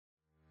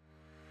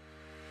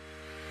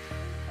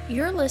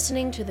You're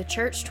listening to the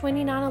Church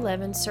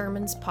 2911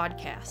 Sermons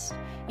podcast.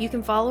 You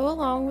can follow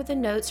along with the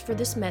notes for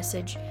this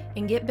message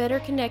and get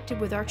better connected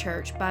with our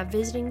church by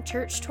visiting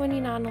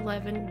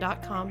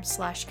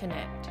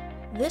church2911.com/connect.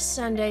 This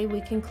Sunday,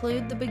 we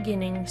conclude the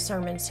beginning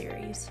sermon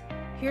series.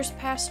 Here's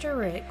Pastor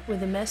Rick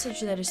with a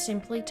message that is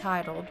simply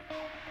titled,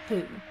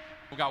 Who?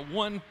 We've got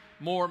one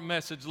more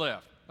message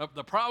left.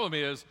 The problem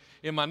is,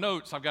 in my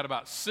notes, I've got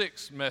about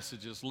 6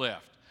 messages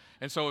left.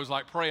 And so it was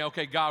like praying,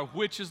 okay, God,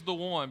 which is the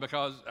one?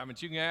 Because,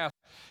 you can ask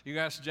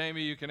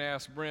Jamie, you can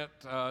ask Brent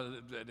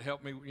to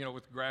help me,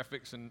 with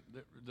graphics and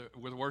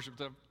with worship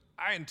stuff.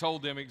 I hadn't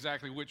told them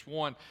exactly which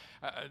one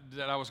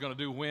that I was going to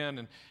do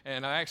when,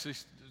 and I actually,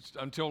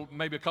 until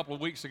maybe a couple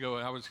of weeks ago,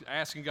 I was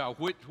asking God,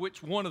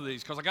 which one of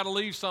these? Because I got to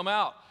leave some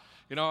out.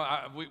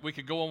 We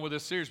could go on with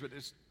this series, but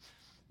it's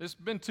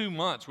been 2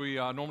 months. We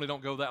normally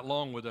don't go that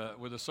long with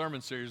a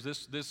sermon series.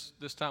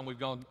 This time we've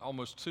gone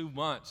almost 2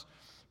 months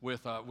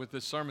with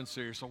this sermon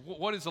series. So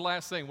what is the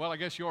last thing? Well, I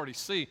guess you already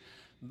see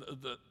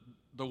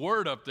the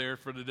word up there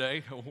for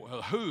today,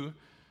 who,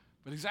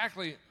 but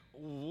exactly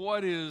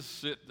what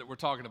is it that we're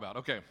talking about?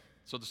 Okay,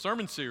 so the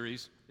sermon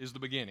series is the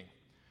beginning.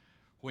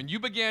 When you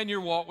began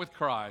your walk with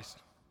Christ,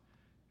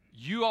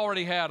 you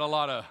already had a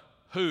lot of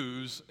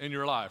who's in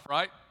your life,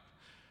 right?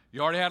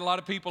 You already had a lot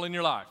of people in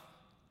your life.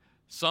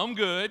 Some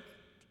good,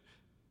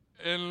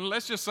 and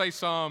let's just say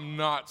some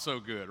not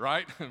so good,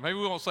 right? Maybe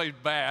we won't say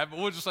bad, but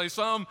we'll just say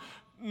some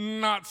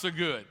not so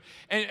good.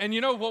 And you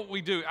know what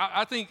we do?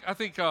 I think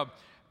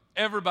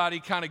everybody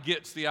kind of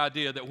gets the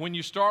idea that when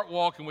you start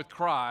walking with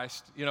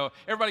Christ,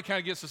 everybody kind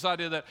of gets this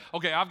idea that,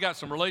 okay, I've got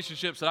some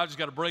relationships that I've just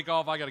got to break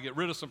off. I got to get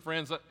rid of some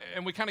friends.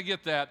 And we kind of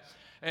get that.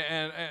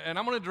 And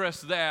I'm going to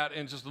address that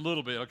in just a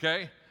little bit,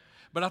 okay?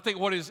 But I think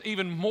what is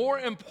even more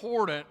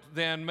important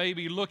than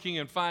maybe looking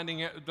and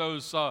finding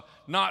those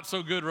not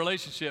so good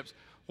relationships,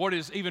 what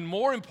is even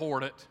more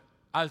important,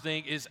 I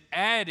think, is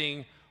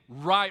adding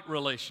right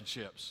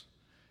relationships.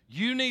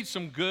 You need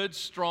some good,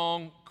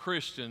 strong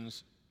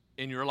Christians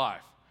in your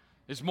life.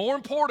 It's more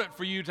important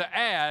for you to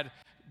add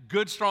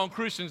good, strong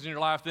Christians in your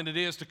life than it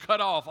is to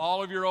cut off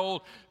all of your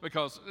old,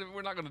 because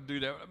we're not going to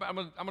do that. I'm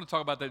going to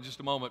talk about that in just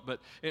a moment,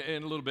 but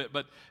in a little bit.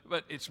 But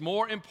it's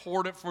more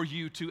important for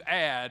you to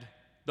add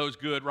those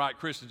good, right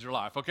Christians in your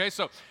life. Okay,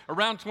 so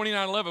around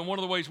 2911, one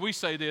of the ways we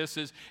say this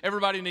is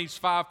everybody needs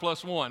 5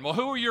 plus 1. Well,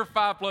 who are your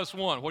 5 plus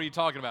 1? What are you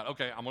talking about?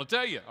 Okay, I'm going to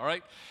tell you, all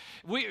right?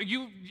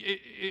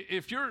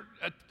 If you're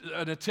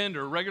an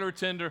attender, a regular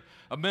attender,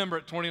 a member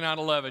at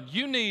 2911,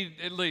 you need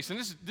at least, and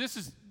this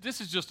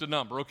is just a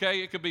number,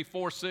 okay? It could be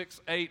 4,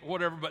 6, 8,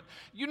 whatever, but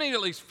you need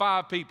at least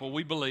 5 people,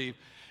 we believe,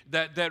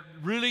 that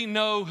really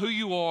know who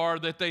you are,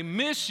 that they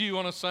miss you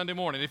on a Sunday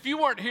morning. If you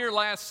weren't here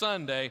last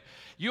Sunday,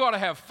 you ought to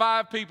have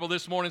 5 people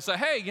this morning say,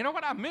 hey, you know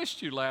what, I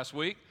missed you last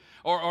week.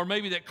 Or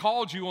maybe that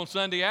called you on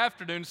Sunday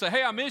afternoon and say,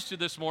 hey, I missed you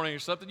this morning or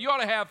something. You ought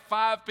to have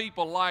 5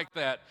 people like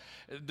that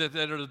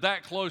are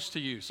that close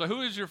to you. So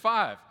who is your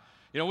 5?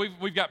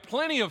 We've got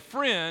plenty of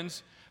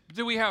friends, but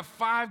do we have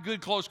 5 good,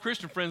 close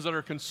Christian friends that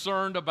are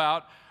concerned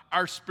about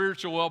our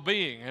spiritual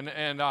well-being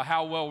and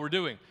how well we're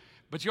doing?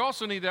 But you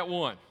also need that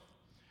one.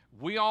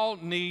 We all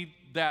need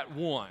that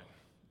one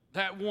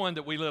that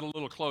we let a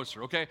little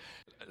closer, okay?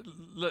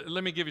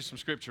 Let me give you some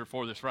scripture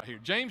for this right here.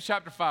 James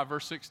chapter 5,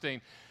 verse 16.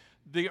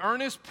 The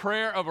earnest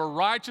prayer of a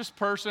righteous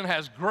person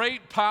has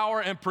great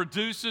power and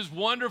produces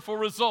wonderful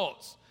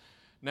results.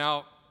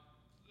 Now,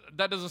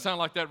 that doesn't sound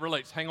like that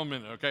relates. Hang on a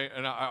minute, okay?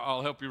 And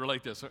I'll help you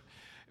relate this.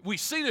 We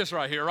see this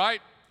right here,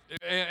 right?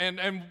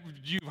 And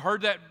you've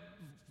heard that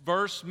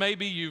verse.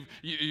 Maybe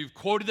you've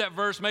quoted that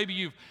verse.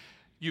 Maybe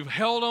you've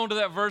held on to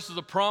that verse as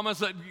a promise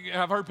that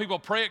I've heard people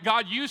pray it.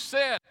 God, you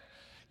said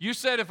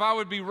if I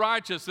would be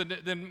righteous,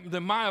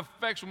 then my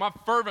affection, my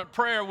fervent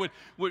prayer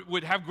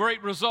would have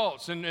great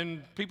results.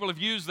 And people have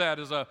used that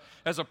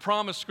as a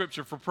promise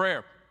scripture for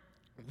prayer.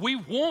 We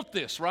want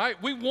this,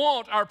 right? We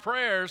want our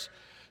prayers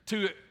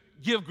to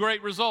give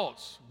great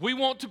results. We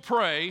want to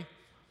pray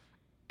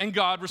and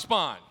God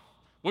respond.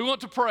 We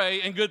want to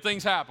pray and good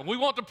things happen. We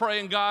want to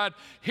pray and God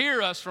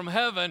hear us from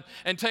heaven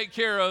and take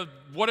care of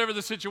whatever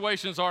the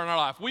situations are in our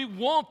life. We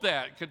want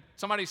that. Could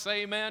somebody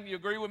say amen? You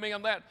agree with me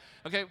on that?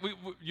 Okay,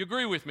 you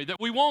agree with me that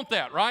we want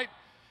that, right?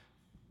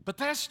 But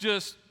that's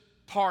just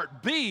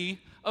part B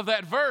of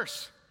that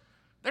verse.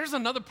 There's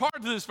another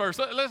part to this verse.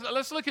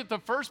 Let's look at the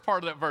first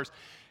part of that verse.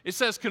 It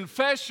says,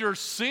 confess your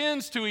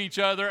sins to each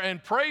other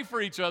and pray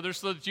for each other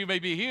so that you may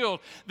be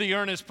healed. The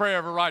earnest prayer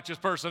of a righteous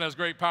person has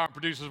great power and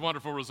produces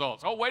wonderful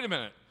results. Oh, wait a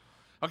minute.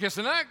 Okay,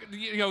 so now,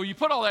 you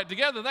put all that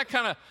together, that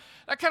kind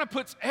of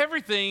puts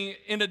everything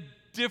in a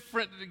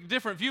different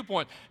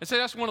viewpoint. And so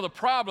that's one of the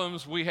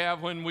problems we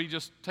have when we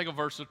just take a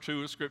verse or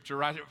two of Scripture,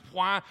 right?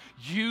 Why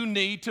you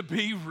need to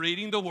be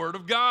reading the Word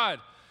of God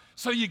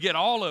so you get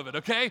all of it,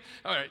 okay?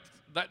 All right.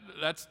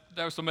 that's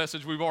the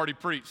message we've already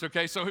preached,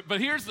 okay? So, but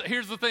here's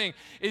the thing,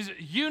 is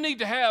you need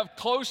to have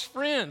close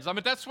friends. I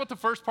mean, that's what the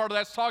first part of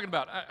that's talking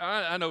about.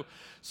 I know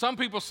some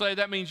people say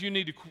that means you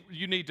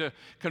need to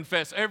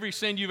confess every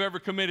sin you've ever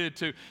committed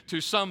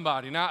to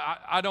somebody. Now,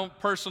 I don't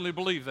personally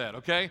believe that,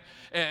 okay?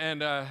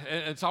 And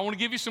so I want to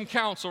give you some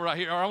counsel right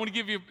here, or I want to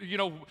give you,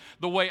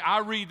 the way I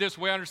read this,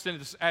 the way I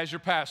understand this as your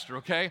pastor,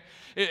 okay?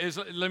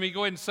 Let me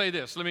go ahead and say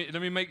this. Let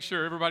me make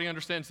sure everybody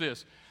understands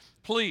this.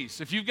 Please,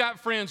 if you've got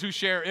friends who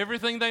share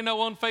everything they know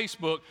on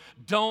Facebook,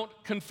 don't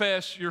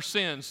confess your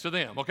sins to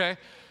them, okay?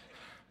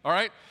 All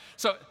right?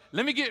 So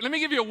let me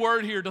give you a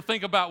word here to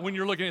think about when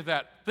you're looking at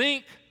that.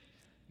 Think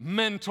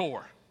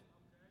mentor.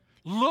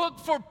 Look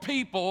for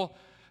people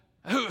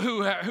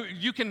who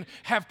you can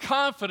have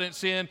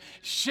confidence in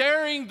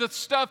sharing the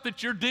stuff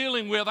that you're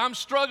dealing with. I'm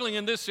struggling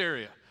in this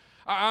area.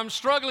 I'm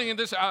struggling in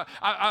this. I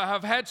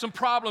have had some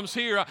problems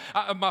here.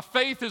 My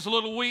faith is a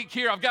little weak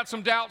here. I've got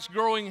some doubts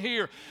growing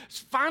here.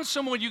 Find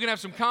someone you can have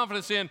some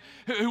confidence in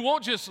who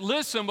won't just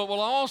listen, but will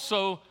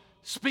also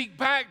speak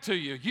back to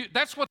you.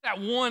 That's what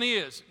that one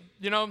is.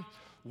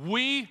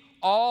 We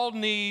all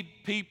need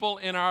people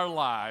in our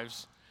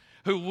lives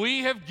who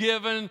we have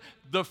given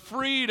the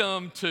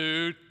freedom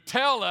to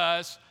tell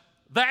us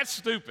that's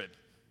stupid.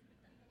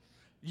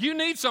 You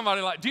need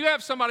somebody do you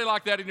have somebody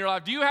like that in your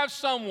life? Do you have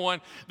someone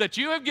that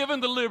you have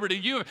given the liberty?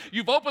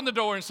 You've opened the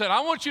door and said,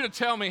 I want you to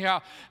tell me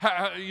how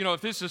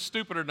if this is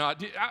stupid or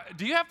not.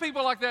 Do you have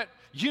people like that?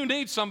 You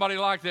need somebody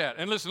like that.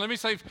 And listen, let me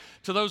say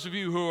to those of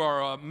you who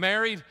are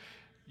married,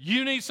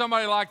 you need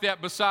somebody like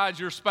that besides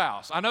your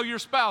spouse. I know your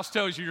spouse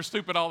tells you you're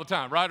stupid all the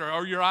time, right?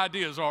 Or your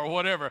ideas or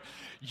whatever.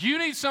 You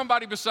need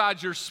somebody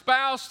besides your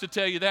spouse to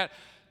tell you that,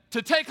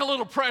 to take a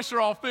little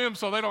pressure off them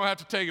so they don't have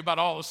to tell you about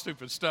all the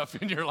stupid stuff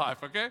in your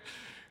life, okay?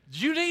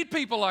 You need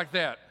people like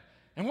that.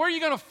 And where are you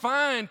going to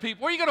find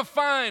people? Where are you going to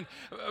find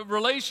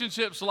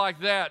relationships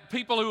like that?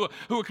 People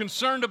who are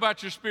concerned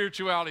about your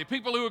spirituality,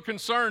 people who are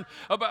concerned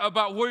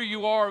about where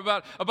you are,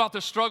 about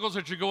the struggles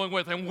that you're going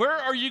with. And where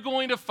are you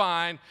going to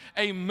find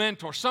a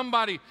mentor?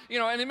 Somebody,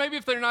 and maybe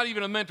if they're not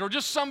even a mentor,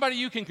 just somebody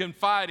you can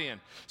confide in,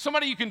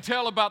 somebody you can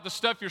tell about the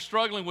stuff you're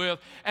struggling with,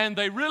 and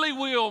they really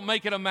will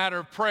make it a matter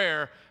of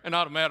prayer and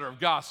not a matter of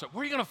gossip.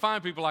 Where are you going to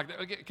find people like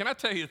that? Can I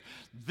tell you,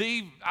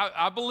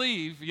 I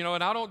believe,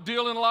 and I don't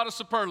deal in a lot of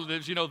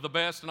superlatives, the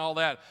best and all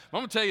that. But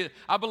I'm going to tell you,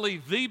 I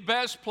believe the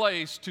best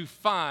place to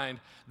find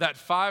that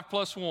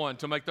 5+1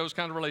 to make those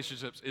kind of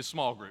relationships is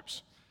small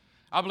groups.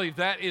 I believe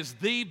that is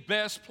the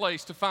best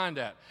place to find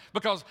that.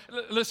 Because,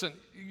 listen,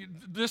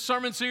 this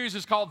sermon series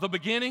is called The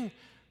Beginning.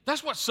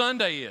 That's what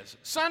Sunday is.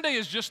 Sunday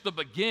is just the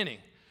beginning.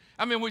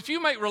 I mean, if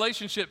you make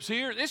relationships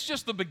here, it's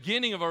just the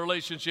beginning of a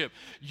relationship.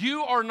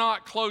 You are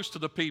not close to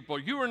the people.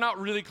 You are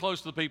not really close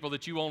to the people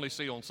that you only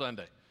see on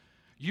Sunday.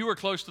 You are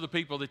close to the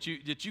people that you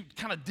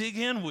kind of dig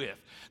in with,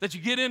 that you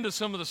get into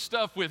some of the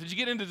stuff with, that you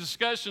get into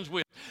discussions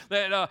with,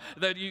 that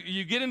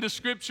you get into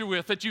Scripture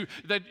with,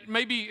 that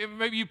maybe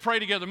you pray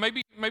together.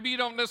 Maybe you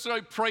don't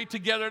necessarily pray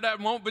together at that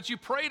moment, but you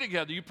pray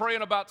together. You're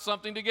praying about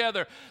something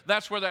together.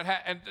 That's where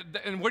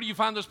and where do you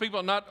find those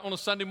people? Not on a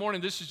Sunday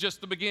morning. This is just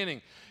the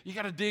beginning. You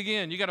got to dig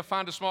in. You got to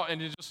find and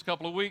in just a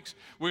couple of weeks,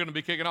 we're going to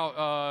be kicking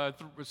off,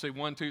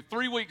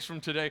 3 weeks from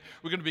today,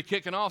 we're going to be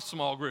kicking off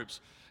small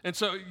groups. And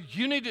so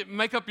you need to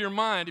make up your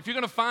mind. If you're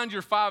going to find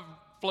your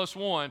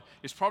 5+1,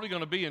 it's probably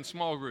going to be in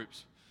small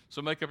groups.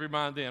 So make up your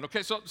mind then.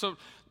 Okay, so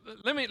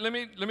let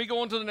me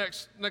go on to the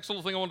next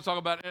little thing I want to talk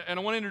about, and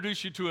I want to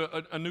introduce you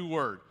to a new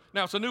word.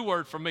 Now, it's a new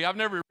word for me. I've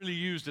never really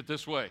used it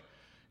this way.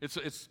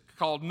 It's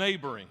called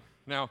neighboring.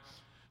 Now,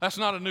 that's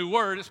not a new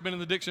word. It's been in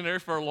the dictionary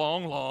for a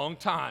long, long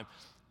time.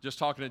 Just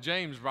talking to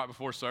James right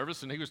before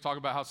service, and he was talking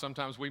about how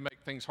sometimes we make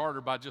things harder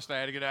by just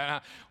adding it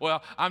out.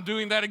 Well, I'm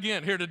doing that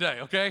again here today,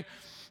 okay?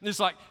 It's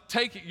like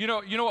taking, you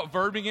know what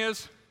verbing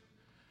is?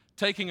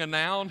 Taking a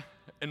noun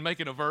and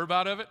making a verb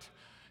out of it.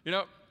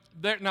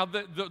 Now,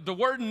 the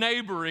word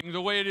neighboring,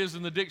 the way it is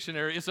in the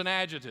dictionary, it's an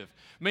adjective,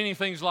 meaning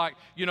things like,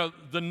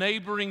 the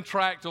neighboring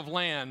tract of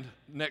land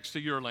next to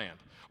your land,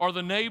 or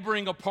the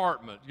neighboring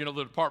apartment, the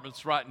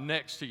apartment's right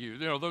next to you,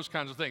 those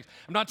kinds of things.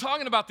 I'm not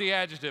talking about the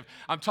adjective.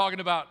 I'm talking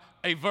about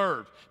a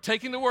verb,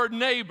 taking the word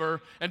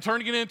neighbor and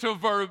turning it into a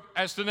verb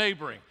as to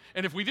neighboring.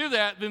 And if we do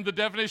that, then the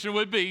definition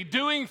would be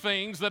doing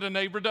things that a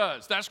neighbor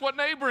does. That's what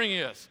neighboring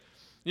is.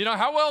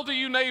 How well do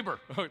you neighbor?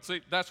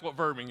 See, that's what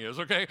verbing is,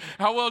 okay?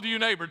 How well do you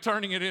neighbor?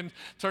 Turning it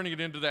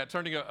into that,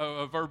 turning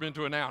a verb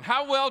into a noun.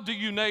 How well do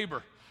you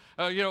neighbor?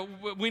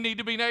 We need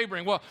to be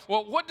neighboring. Well,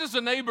 what does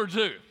a neighbor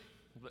do?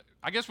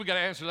 I guess we got to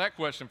answer that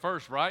question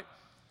first, right?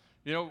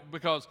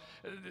 Because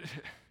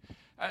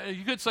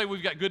you could say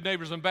we've got good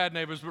neighbors and bad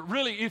neighbors, but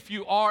really, if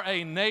you are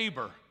a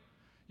neighbor,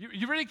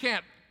 you really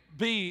can't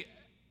be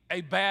a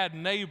bad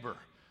neighbor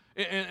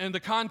in the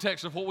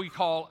context of what we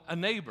call a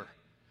neighbor.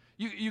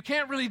 You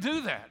can't really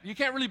do that. You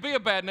can't really be a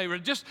bad neighbor.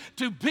 Just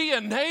to be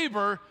a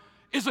neighbor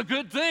is a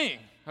good thing.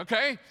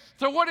 okay?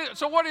 So what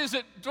does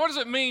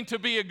it mean to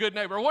be a good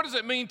neighbor? What does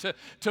it mean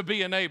to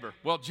be a neighbor?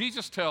 Well,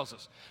 Jesus tells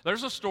us.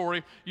 There's a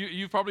story.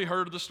 You've probably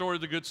heard of the story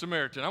of the Good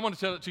Samaritan. I'm going to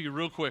tell it to you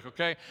real quick,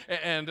 okay?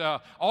 And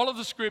all of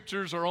the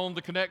scriptures are on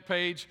the Connect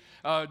page,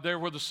 there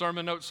where the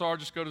sermon notes are.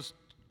 Just go to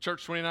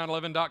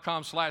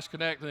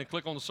church2911.com/connect and then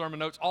click on the sermon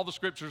notes. All the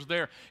scriptures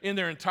there in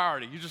their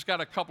entirety. You just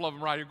got a couple of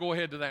them right here. Go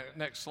ahead to that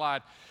next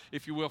slide,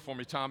 if you will, for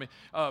me, Tommy.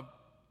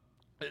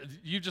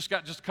 You just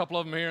got just a couple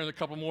of them here and a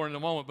couple more in a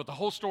moment, but the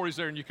whole story's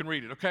there and you can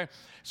read it, okay?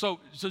 So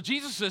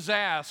Jesus is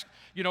asked,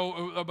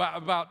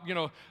 about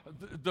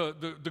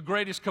the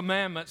greatest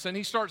commandments, and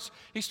he starts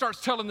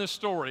telling this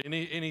story, and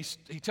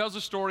he tells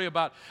a story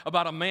about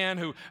a man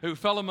who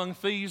fell among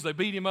thieves. They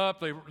beat him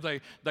up,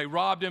 they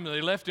robbed him, and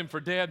they left him for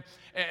dead.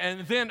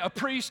 And then a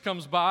priest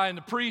comes by, and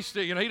the priest,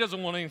 he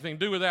doesn't want anything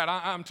to do with that.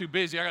 I'm too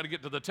busy. I got to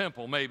get to the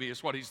temple, maybe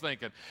is what he's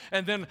thinking.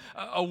 And then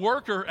a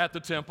worker at the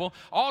temple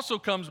also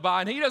comes by,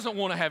 and he doesn't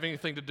want to have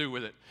anything to do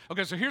with it.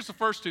 Okay, so here's the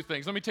first two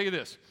things. Let me tell you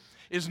this.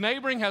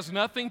 Neighboring has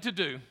nothing to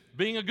do,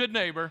 being a good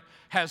neighbor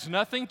has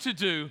nothing to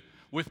do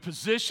with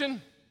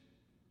position,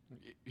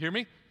 hear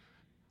me,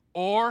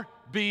 or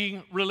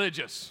being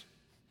religious.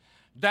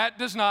 That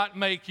does not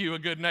make you a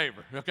good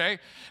neighbor, okay?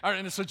 All right,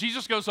 and so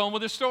Jesus goes on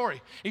with this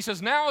story. He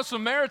says, now a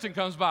Samaritan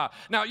comes by.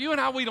 Now, you and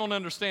I, we don't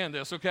understand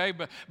this, okay?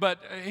 But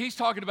he's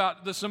talking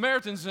about the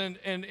Samaritans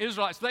and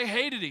Israelites. They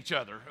hated each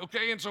other,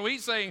 okay? And so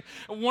he's saying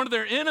one of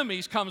their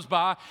enemies comes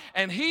by,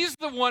 and he's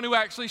the one who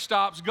actually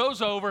stops,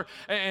 goes over,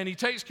 and he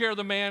takes care of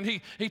the man.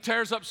 He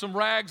tears up some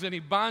rags, and he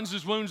binds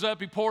his wounds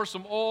up. He pours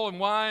some oil and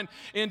wine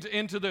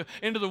into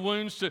the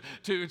wounds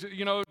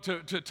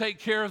to take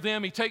care of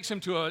them. He takes him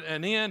to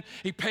an inn.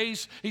 He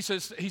pays. He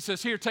says,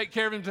 here, take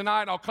care of him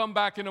tonight. I'll come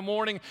back in the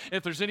morning.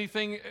 If there's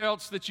anything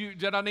else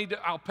that I need,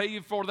 I'll pay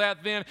you for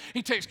that then.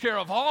 He takes care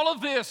of all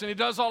of this, and he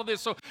does all of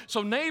this.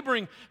 So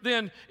neighboring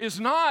then is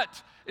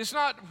not, it's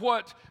not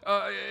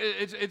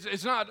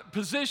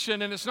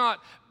position, and it's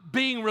not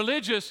being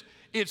religious.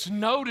 It's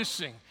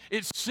noticing.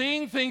 It's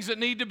seeing things that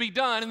need to be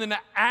done and then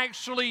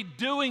actually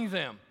doing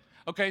them.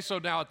 Okay, so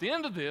now at the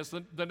end of this,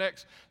 the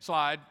next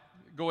slide,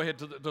 go ahead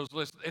to those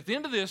lists. At the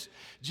end of this,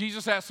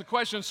 Jesus asks the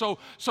question, so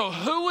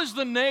who was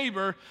the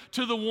neighbor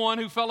to the one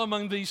who fell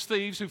among these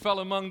thieves, who fell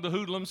among the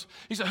hoodlums?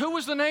 He said, who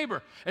was the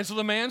neighbor? And so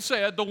the man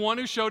said, the one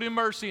who showed him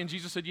mercy. And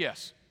Jesus said,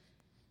 yes.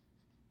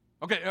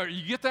 Okay,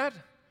 you get that?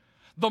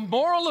 The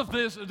moral of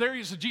this,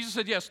 Jesus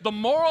said, yes. The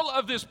moral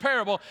of this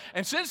parable,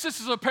 and since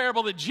this is a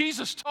parable that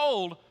Jesus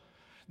told,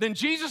 then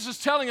Jesus is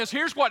telling us,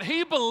 here's what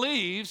he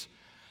believes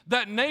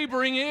that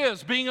neighboring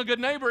is, being a good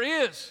neighbor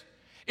is.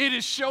 It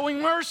is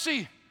showing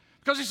mercy.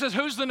 Because he says,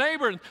 who's the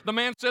neighbor? And the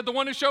man said, the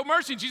one who showed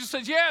mercy. And Jesus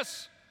says,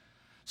 yes.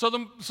 So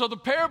the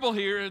parable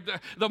here,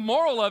 the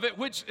moral of it,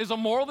 which is a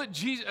moral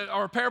that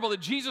or a parable that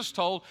Jesus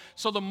told.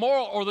 So the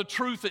moral or the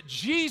truth that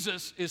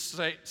Jesus is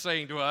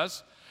saying to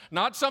us,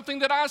 not something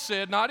that I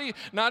said, not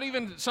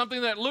even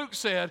something that Luke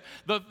said.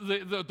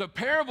 The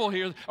parable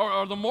here,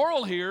 or the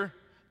moral here,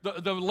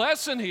 the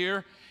lesson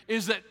here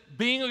is that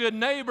being a good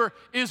neighbor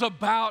is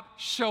about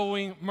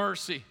showing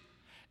mercy.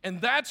 And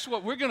that's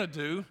what we're going to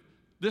do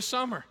this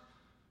summer.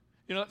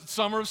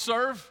 Summer of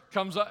Serve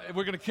comes up.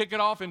 We're going to kick it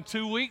off in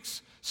 2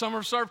 weeks, Summer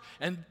of Serve.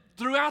 And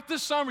throughout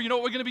this summer, you know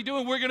what we're going to be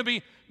doing? We're going to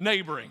be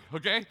neighboring,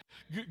 okay?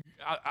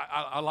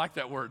 I like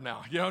that word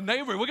now.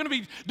 Neighboring. We're going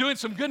to be doing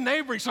some good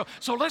neighboring.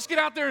 So let's get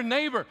out there and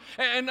neighbor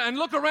and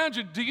look around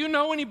you. Do you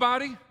know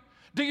anybody?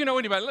 Do you know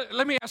anybody?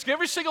 Let me ask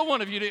every single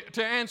one of you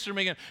to answer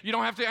me. And you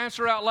don't have to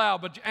answer out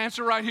loud, but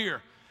answer right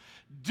here.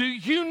 Do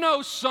you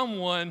know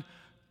someone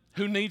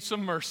who needs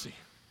some mercy?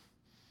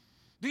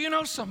 Do you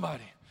know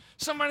somebody?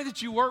 Somebody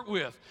that you work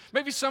with,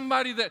 maybe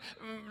somebody that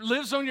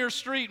lives on your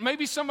street,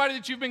 maybe somebody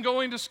that you've been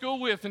going to school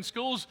with and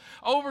school's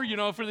over,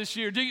 for this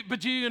year.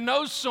 But do you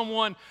know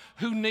someone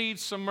who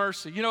needs some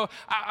mercy?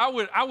 I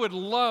would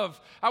love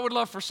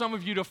for some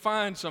of you to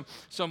find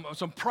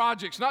some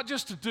projects, not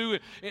just to do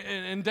it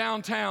in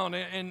downtown.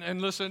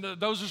 And listen,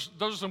 those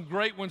are some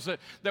great ones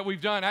that we've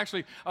done.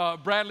 Actually,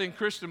 Bradley and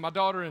Kristen, my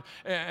daughter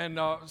and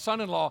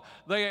son-in-law,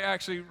 they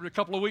actually a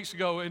couple of weeks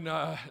ago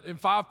in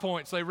 5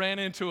 Points, they ran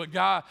into a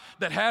guy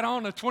that had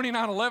on a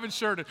 2911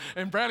 shirt,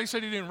 and Bradley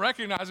said he didn't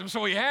recognize him,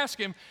 so he asked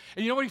him,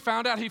 and you know what he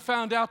found out? He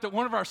found out that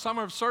one of our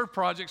Summer of Serve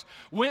projects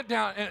went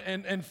down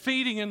and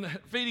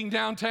feeding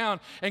downtown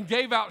and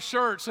gave out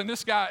shirts, and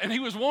this guy, and he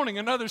was wanting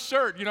another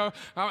shirt,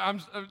 I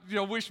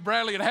wish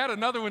Bradley had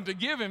another one to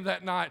give him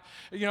that night,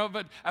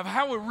 but of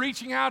how we're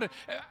reaching out,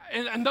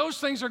 and those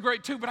things are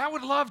great too, but I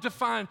would love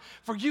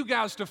for you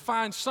guys to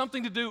find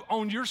something to do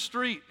on your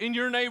street, in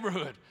your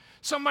neighborhood.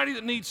 Somebody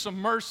that needs some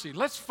mercy.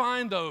 Let's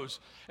find those.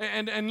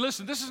 And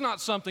listen, this is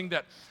not something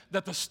that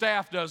the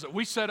staff does.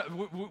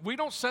 We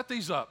don't set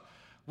these up.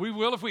 We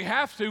will if we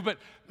have to, but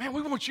man,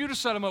 we want you to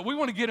set them up. We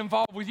want to get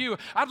involved with you.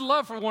 I'd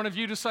love for one of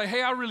you to say,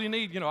 hey, I really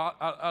need,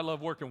 I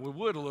love working with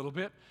wood a little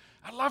bit.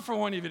 I'd love for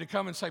one of you to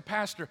come and say,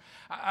 Pastor,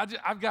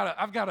 I've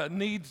got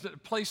a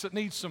place that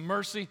needs some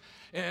mercy,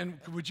 and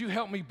would you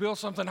help me build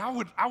something? I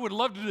would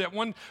love to do that.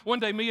 One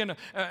day, me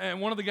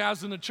and one of the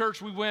guys in the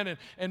church, we went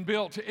and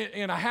built,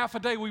 in a half a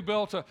day, we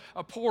built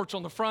a porch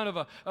on the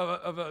front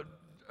of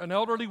an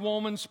elderly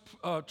woman's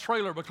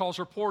trailer because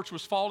her porch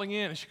was falling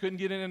in and she couldn't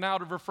get in and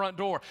out of her front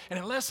door. And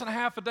in less than a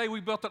half a day, we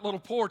built that little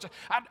porch.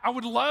 I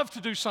would love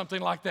to do something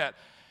like that.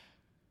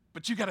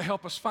 But you got to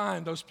help us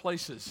find those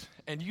places.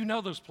 And you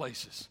know those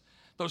places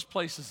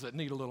that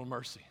need a little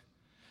mercy.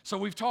 So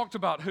we've talked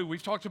about who.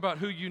 We've talked about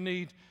who you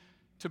need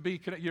to be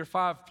connected. You're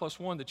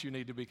 5+1 that you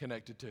need to be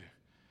connected to.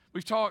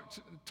 We've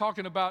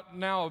talking about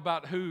now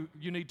about who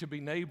you need to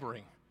be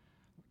neighboring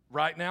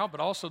right now,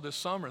 but also this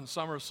summer, and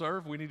Summer of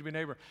Serve, we need to be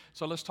neighboring.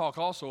 So let's talk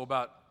also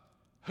about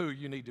who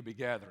you need to be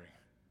gathering.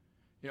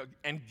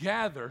 And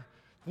gather.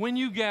 When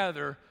you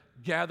gather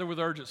with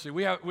urgency.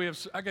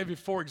 I gave you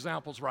 4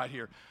 examples right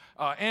here.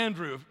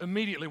 Andrew,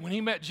 immediately, when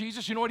he met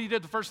Jesus, you know what he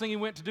did? The first thing he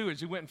went to do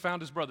is he went and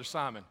found his brother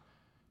Simon.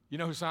 You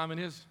know who Simon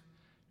is?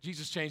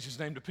 Jesus changed his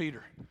name to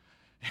Peter.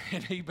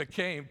 And he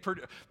became,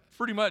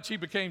 pretty much, he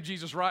became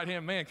Jesus'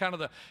 right-hand man, kind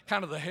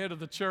of the head of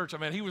the church. I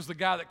mean, he was the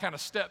guy that kind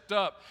of stepped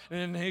up,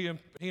 and then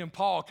he and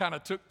Paul kind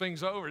of took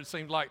things over. It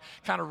seemed like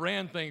kind of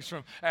ran things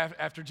from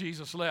after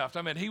Jesus left.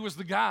 I mean, he was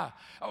the guy.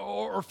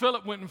 Or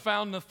Philip went and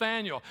found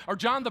Nathanael. Or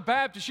John the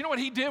Baptist. You know what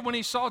he did when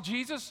he saw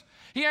Jesus?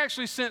 He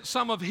actually sent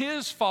some of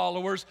his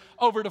followers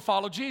over to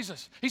follow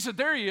Jesus. He said,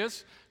 there he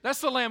is. That's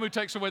the Lamb who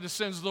takes away the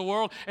sins of the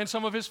world. And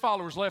some of his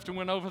followers left and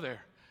went over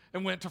there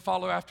and went to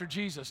follow after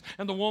Jesus.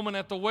 And the woman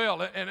at the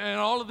well, and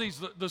all of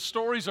these, the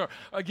stories are,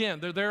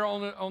 again, they're there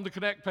on the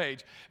Connect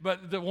page.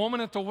 But the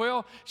woman at the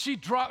well, she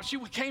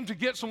came to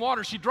get some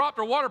water. She dropped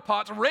her water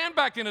pots, ran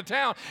back into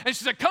town, and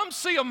she said, come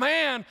see a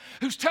man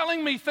who's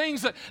telling me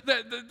things that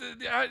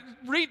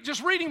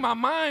just reading my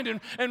mind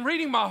and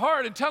reading my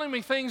heart and telling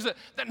me things that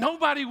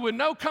nobody would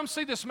know. Come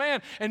see this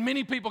man. And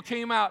many people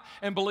came out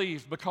and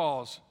believed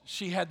because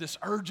she had this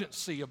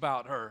urgency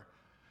about her.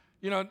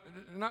 You know,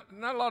 not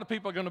a lot of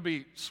people are going to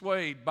be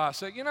swayed by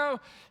saying, you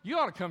know, you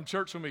ought to come to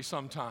church with me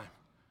sometime.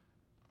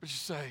 But you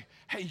say,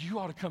 hey, you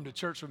ought to come to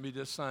church with me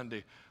this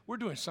Sunday. We're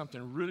doing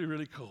something really,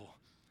 really cool.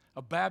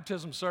 A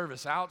baptism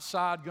service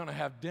outside, going to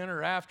have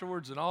dinner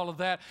afterwards and all of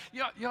that.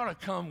 You ought to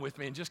come with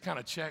me and just kind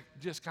of check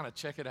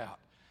it out.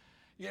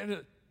 Yeah,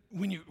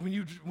 when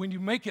you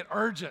make it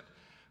urgent,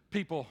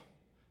 people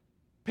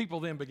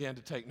then begin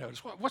to take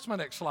notice. What's my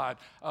next slide?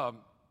 I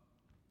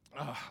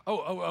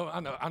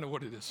know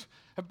what it is.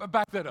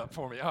 Back that up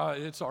for me.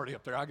 It's already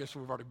up there. I guess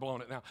we've already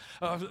blown it now.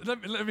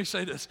 Let me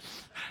say this.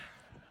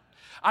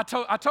 I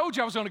told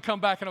you I was going to come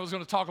back and I was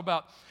going to talk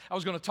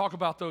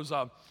about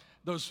those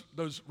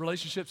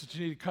relationships that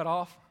you need to cut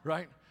off,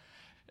 right?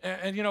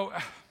 And you know,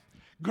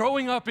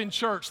 growing up in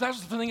church,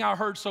 that's the thing I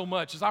heard so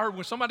much. Is I heard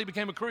when somebody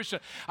became a Christian,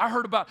 I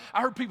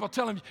heard people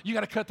telling me, you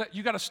got to cut that,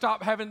 you got to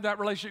stop having that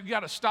relationship, you got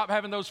to stop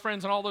having those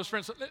friends and all those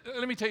friends.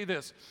 Let me tell you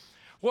this.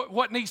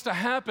 What needs to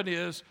happen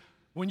is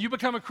when you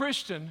become a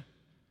Christian,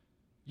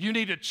 you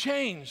need to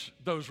change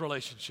those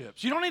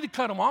relationships. You don't need to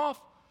cut them off.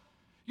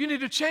 You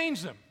need to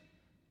change them.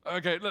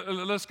 Okay,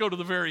 let's go to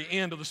the very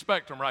end of the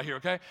spectrum right here,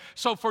 okay?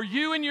 So for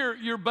you and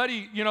your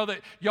buddy, you know,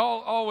 that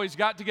y'all always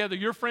got together,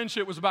 your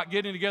friendship was about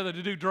getting together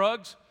to do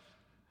drugs,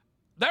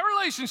 that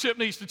relationship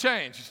needs to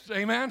change,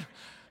 amen?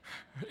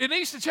 It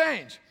needs to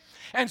change.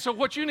 And so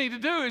what you need to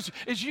do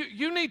is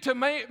you need to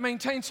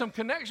maintain some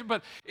connection.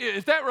 But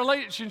if that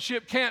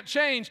relationship can't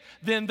change,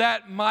 then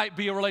that might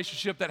be a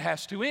relationship that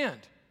has to end.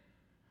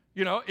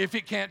 You know, if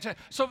it can't change.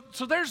 So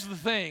there's the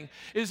thing,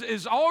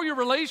 is all your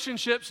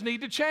relationships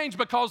need to change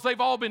because they've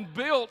all been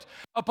built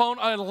upon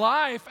a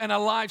life and a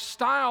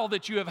lifestyle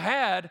that you have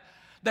had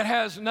that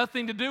has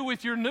nothing to do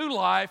with your new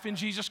life in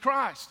Jesus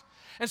Christ.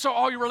 And so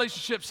all your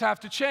relationships have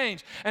to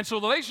change. And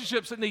so the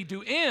relationships that need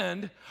to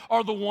end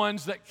are the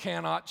ones that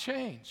cannot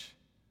change.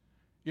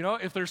 You know,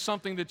 if there's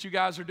something that you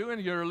guys are doing,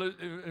 you're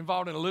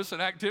involved in illicit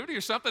activity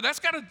or something, that's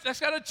got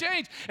to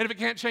change. And if it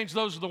can't change,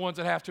 those are the ones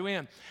that have to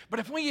end. But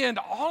if we end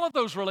all of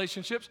those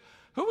relationships,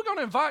 who are we going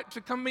to invite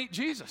to come meet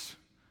Jesus?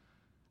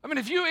 I mean,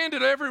 if you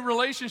ended every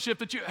relationship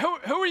that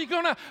who are you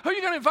going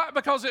to invite?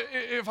 Because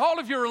if all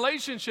of your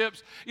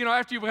relationships, you know,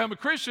 after you become a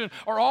Christian,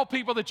 are all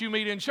people that you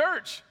meet in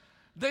church,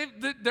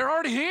 they're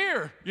already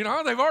here. You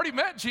know, they've already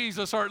met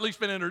Jesus or at least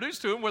been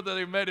introduced to him, whether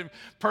they've met him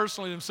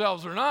personally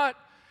themselves or not.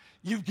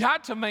 You've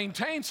got to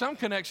maintain some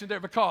connection there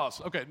because,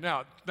 okay,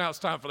 now it's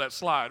time for that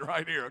slide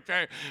right here,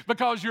 okay?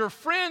 Because your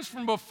friends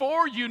from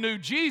before you knew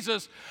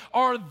Jesus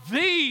are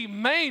the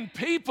main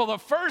people, the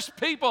first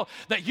people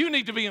that you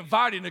need to be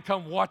inviting to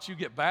come watch you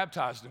get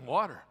baptized in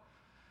water.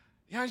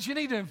 Yeah, you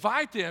need to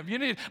invite them. You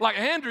need, like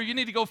Andrew, you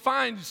need to go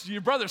find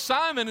your brother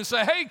Simon and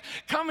say, hey,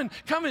 come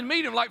and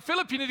meet him. Like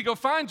Philip, you need to go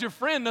find your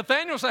friend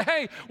Nathaniel and say,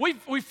 hey,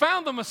 we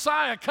found the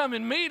Messiah. Come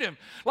and meet him.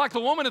 Like the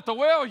woman at the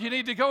well, you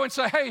need to go and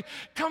say, hey,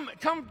 come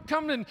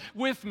in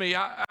with me.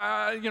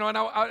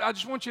 I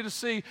just want you to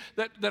see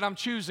that I'm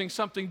choosing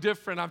something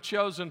different. I've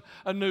chosen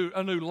a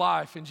new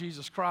life in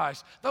Jesus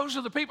Christ. Those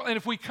are the people. And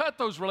if we cut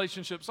those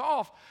relationships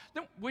off,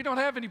 then we don't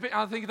have any.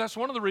 I think that's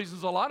one of the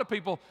reasons a lot of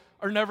people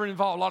are never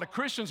involved. A lot of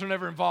Christians are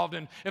never involved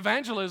in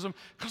evangelism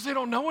because they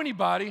don't know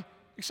anybody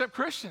except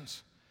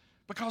Christians.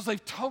 Because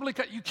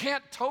you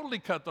can't totally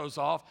cut those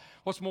off.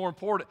 What's more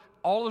important,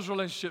 all those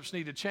relationships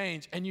need to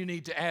change, and you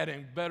need to add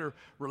in better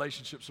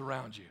relationships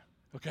around you.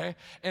 Okay?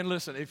 And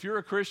listen, if you're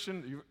a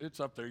Christian, it's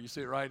up there, you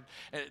see it right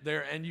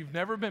there, and you've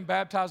never been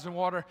baptized in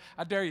water,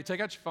 I dare you, take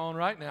out your phone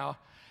right now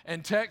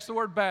and text the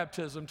word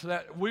baptism to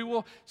that. We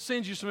will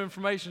send you some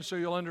information so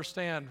you'll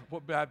understand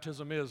what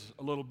baptism is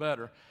a little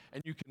better,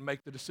 and you can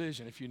make the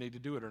decision if you need to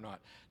do it or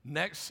not.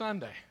 Next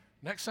Sunday,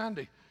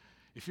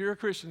 if you're a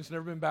Christian who's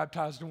never been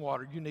baptized in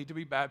water, you need to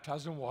be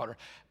baptized in water.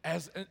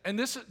 And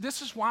this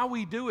is why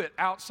we do it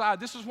outside.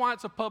 This is why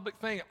it's a public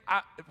thing,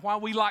 why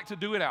we like to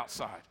do it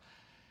outside.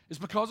 It's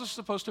because it's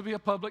supposed to be a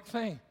public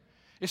thing.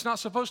 It's not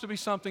supposed to be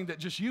something that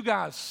just you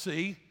guys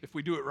see if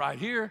we do it right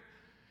here.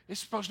 It's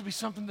supposed to be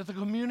something that the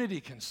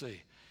community can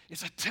see.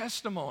 It's a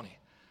testimony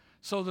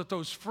so that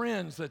those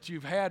friends that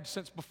you've had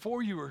since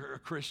before you were a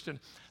Christian,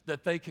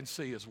 that they can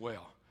see as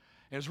well.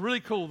 And it's really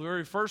cool. The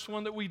very first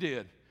one that we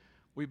did,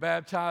 we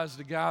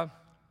baptized a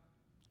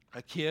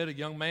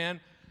young man,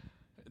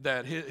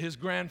 that his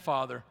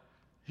grandfather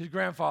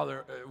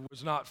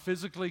was not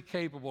physically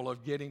capable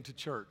of getting to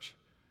church.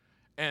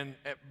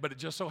 But it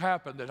just so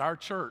happened that our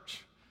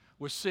church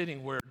was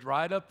sitting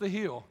right up the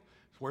hill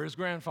where his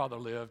grandfather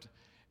lived,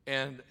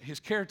 and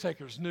his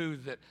caretakers knew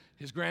that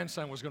his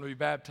grandson was going to be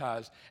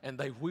baptized, and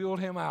they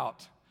wheeled him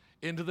out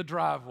into the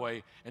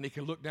driveway, and he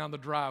could look down the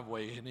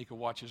driveway, and he could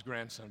watch his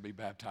grandson be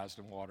baptized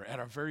in water at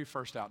our very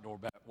first outdoor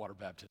water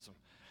baptism.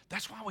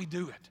 That's why we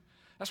do it.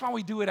 That's why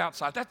we do it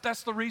outside.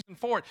 That's the reason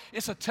for it.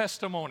 It's a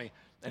testimony.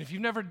 And if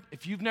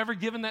you've never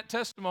given that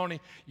testimony,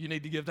 you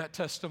need to give that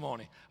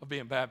testimony of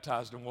being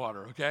baptized in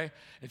water, okay?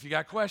 If you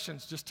got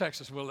questions, just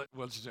text us. We'll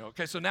just know.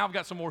 Okay, so now I've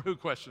got some more who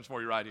questions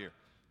for you right here.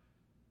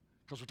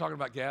 Because we're talking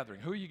about gathering.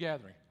 Who are you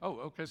gathering? Oh,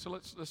 okay, so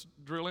let's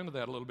drill into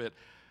that a little bit.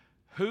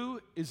 Who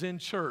is in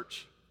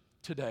church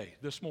today,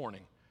 this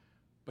morning,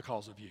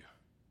 because of you?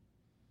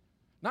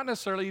 Not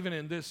necessarily even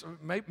in this.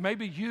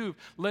 Maybe you've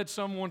led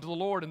someone to the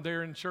Lord and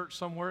they're in church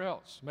somewhere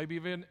else, maybe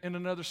even in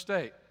another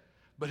state.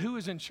 But who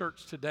is in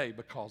church today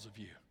because of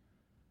you?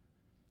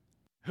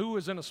 Who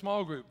was in a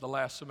small group the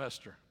last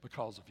semester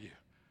because of you?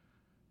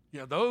 You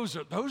know, those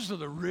are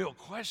the real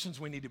questions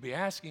we need to be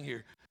asking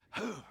here.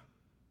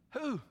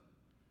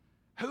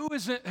 Who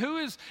is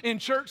in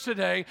church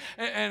today,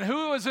 and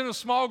who was in a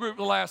small group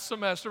the last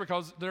semester,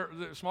 because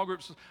the small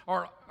groups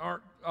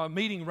aren't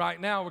meeting right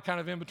now. We're kind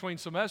of in between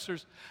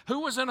semesters.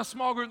 Who was in a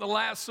small group the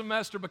last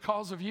semester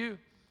because of you?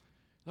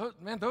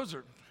 Man, those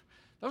are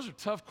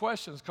tough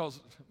questions, because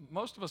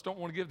most of us don't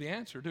want to give the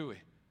answer, do we?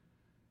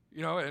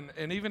 You know,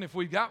 and even if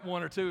we've got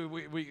one or two,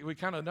 we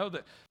kind of know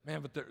that,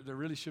 man, but there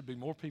really should be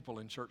more people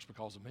in church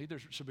because of me. There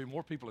should be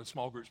more people in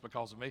small groups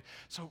because of me.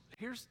 So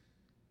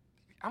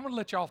I'm going to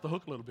let you off the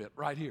hook a little bit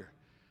right here,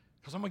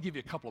 because I'm going to give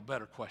you a couple of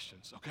better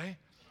questions, okay?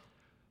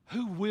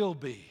 Who will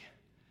be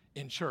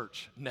in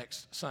church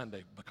next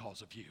Sunday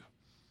because of you?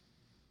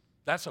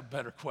 That's a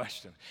better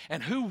question.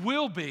 And who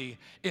will be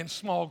in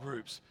small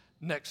groups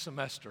next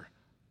semester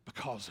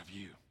because of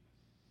you?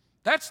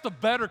 That's the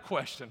better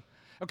question.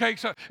 Okay,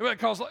 so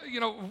because,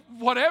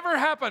 whatever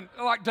happened,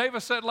 like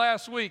David said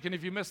last week, and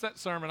if you missed that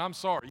sermon, I'm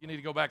sorry. You need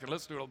to go back and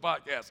listen to it on the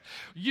podcast.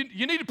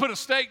 You need to put a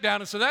stake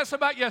down and say, that's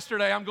about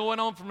yesterday. I'm going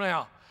on from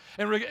now.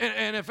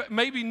 And if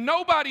maybe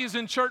nobody is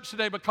in church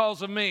today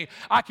because of me,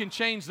 I can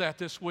change that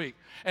this week.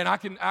 And I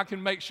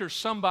can make sure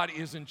somebody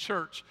is in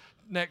church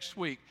next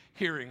week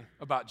hearing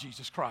about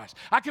Jesus Christ.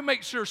 I can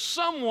make sure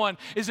someone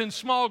is in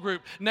small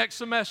group next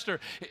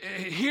semester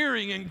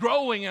hearing and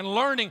growing and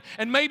learning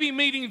and maybe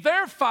meeting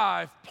their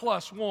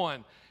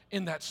 5+1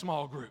 in that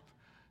small group,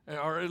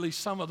 or at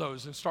least some of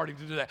those, and starting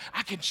to do that.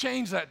 I can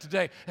change that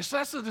today. And so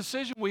that's the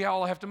decision we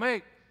all have to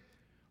make.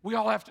 We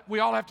all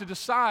have to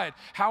decide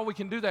how we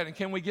can do that and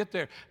can we get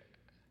there.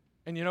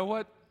 And you know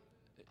what?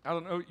 I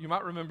don't know, you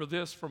might remember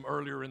this from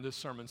earlier in this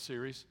sermon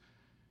series.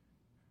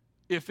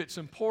 If it's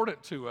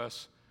important to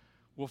us,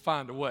 we'll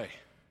find a way.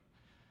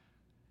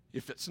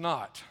 If it's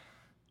not,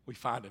 we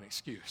find an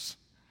excuse,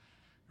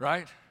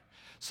 right?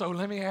 So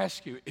let me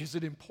ask you, is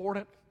it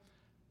important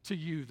to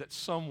you that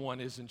someone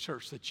is in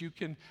church, that you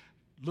can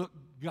look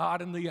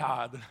God in the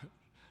eye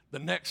the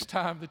next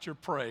time that you're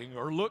praying,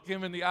 or look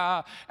him in the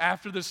eye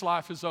after this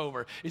life is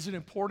over? Is it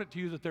important to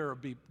you that there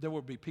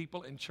will be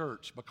people in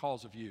church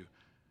because of you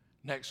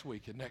next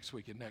week and next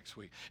week and next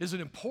week? Is it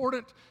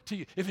important to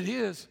you? If it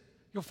is,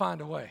 you'll find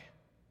a way.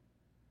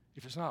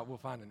 If it's not, we'll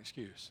find an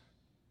excuse.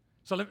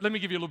 So let me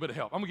give you a little bit of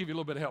help. I'm going to give you a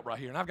little bit of help right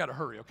here, and I've got to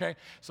hurry, okay?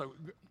 So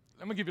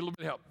I'm going to give you a little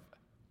bit of help.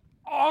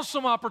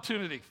 Awesome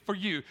opportunity for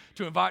you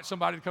to invite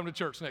somebody to come to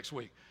church next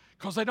week.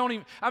 Because they don't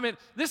even,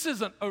 this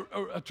isn't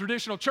a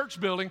traditional church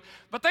building,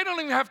 but they don't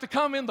even have to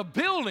come in the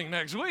building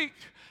next week.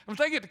 If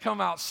they get to come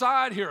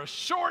outside, hear a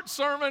short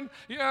sermon,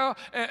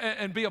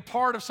 and be a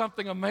part of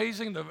something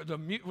amazing.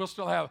 We'll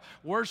still have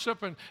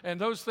worship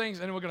and those things,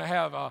 and we're going to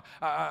have,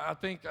 I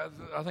think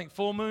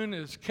Full Moon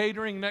is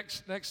catering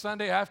next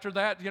Sunday. After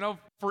that,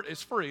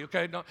 it's free,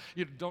 okay?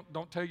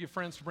 Don't tell your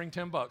friends to bring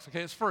 $10,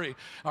 okay? It's free,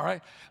 all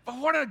right? But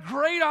what a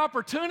great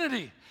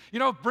opportunity.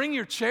 Bring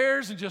your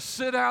chairs and just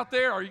sit out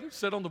there, or you can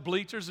sit on the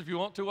bleachers if you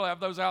want to. We'll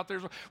have those out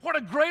there. What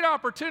a great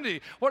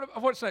opportunity.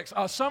 What's next?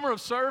 Summer of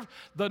Serve.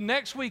 The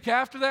next week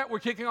after that, we're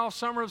kicking off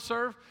Summer of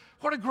Serve.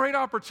 What a great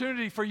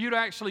opportunity for you to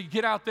actually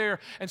get out there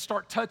and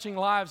start touching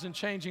lives and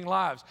changing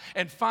lives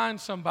and find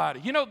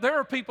somebody. There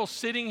are people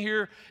sitting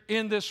here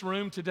in this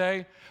room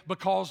today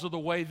because of the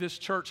way this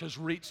church has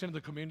reached into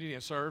the community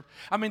and served.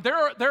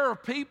 There are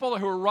people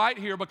who are right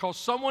here because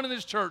someone in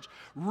this church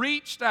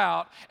reached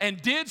out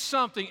and did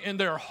something in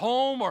their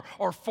home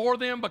or for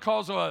them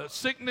because of a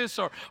sickness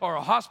or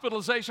a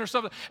hospitalization or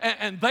something,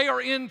 and they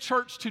are in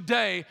church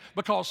today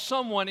because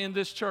someone in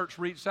this church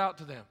reached out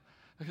to them.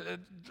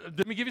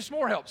 Let me give you some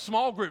more help.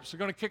 Small groups are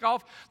going to kick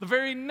off the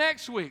very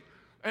next week.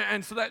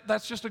 And so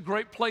that's just a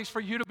great place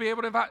for you to be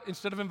able to invite.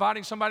 Instead of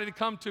inviting somebody to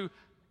come to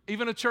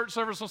even a church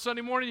service on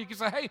Sunday morning, you can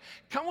say, hey,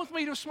 come with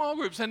me to small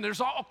groups. And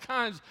there's all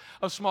kinds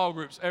of small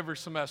groups every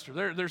semester.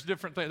 There's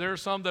different things. There are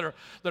some that are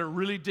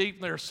really deep,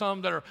 and there are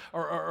some that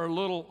are a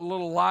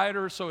little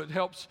lighter, so it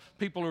helps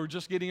people who are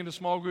just getting into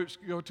small groups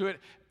go to it.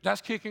 That's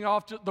kicking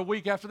off the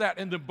week after that.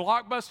 And the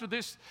Blockbuster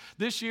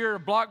this year,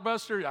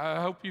 Blockbuster,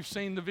 I hope you've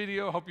seen the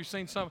video. I hope you've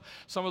seen some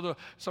of the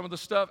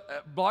stuff.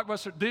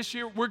 Blockbuster this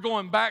year, we're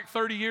going back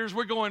 30 years.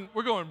 We're going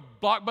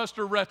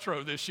Blockbuster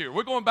retro this year.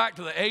 We're going back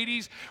to the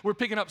 80s. We're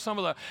picking up some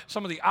of the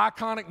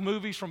iconic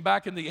movies from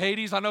back in the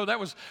 80s. I know that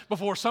was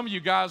before some of you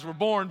guys were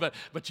born, but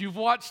you've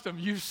watched them,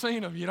 you've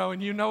seen them,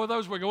 and you know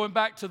those. We're going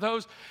back to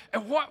those.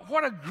 And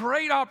what a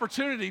great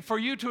opportunity for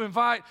you to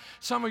invite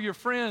some of your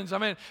friends.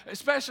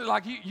 Especially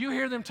like you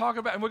hear them talk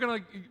about, and we're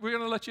gonna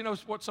let you know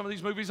what some of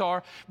these movies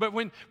are, but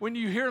when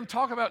you hear them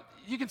talk about,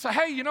 you can say,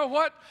 hey, you know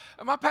what?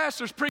 My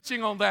pastor's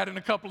preaching on that in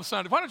a couple of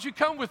Sundays. Why don't you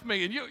come with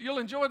me, and you'll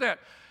enjoy that.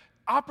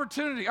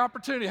 Opportunity.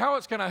 How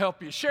else can I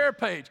help you? Share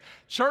page,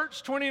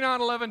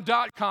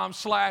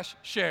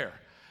 church2911.com/share.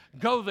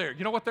 Go there.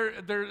 You know what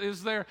there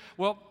is there?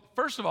 Well,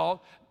 first of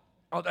all,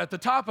 at the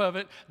top of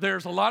it,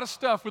 there's a lot of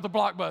stuff with the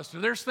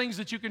Blockbuster. There's things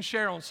that you can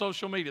share on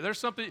social media. There's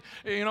something,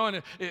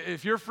 and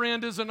if your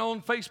friend isn't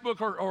on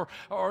Facebook or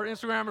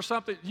Instagram or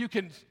something, you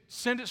can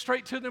send it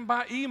straight to them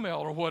by email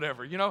or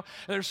whatever.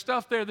 There's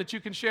stuff there that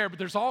you can share. But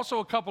there's also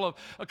a couple of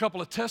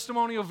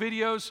testimonial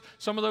videos.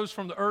 Some of those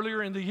from the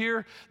earlier in the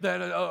year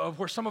of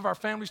where some of our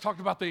families talked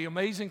about the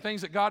amazing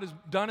things that God has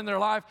done in their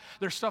life.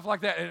 There's stuff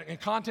like that,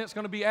 and content's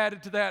going to be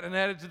added to that and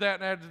added to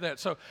that and added to that.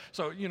 So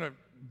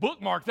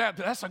bookmark that.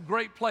 That's a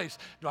great place.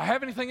 Do I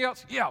have anything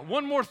else? Yeah,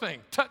 one more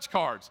thing. Touch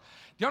cards.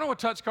 Do y'all know what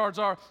touch cards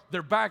are?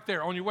 They're back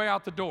there on your way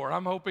out the door.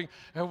 I'm hoping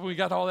we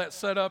got all that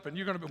set up, and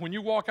when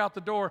you walk out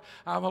the door,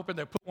 I'm hoping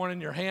they put one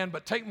in your hand.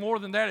 But take more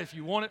than that if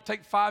you want it.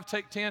 Take 5,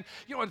 take 10.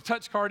 You know what a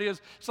touch card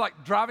is? It's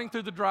like driving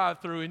through the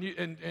drive-through,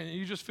 and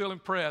you just feel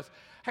impressed.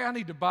 Hey, I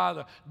need to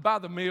buy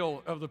the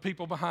meal of the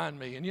people behind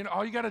me. And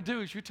all you got to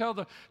do is you tell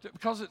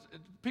because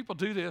people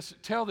do this,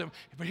 tell them,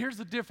 but here's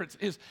the difference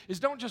is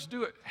don't just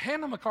do it.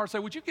 Hand them a card, say,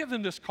 would you give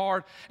them this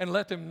card and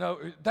let them know.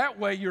 That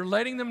way you're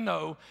letting them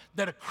know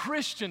that a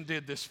Christian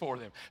did this for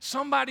them.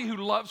 Somebody who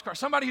loves Christ,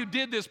 somebody who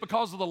did this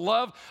because of the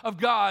love of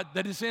God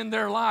that is in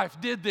their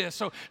life did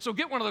this. So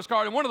get one of those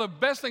cards. And one of the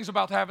best things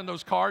about having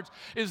those cards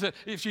is that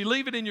if you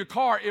leave it in your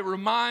car, it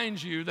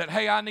reminds you that,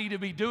 hey, I need to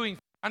be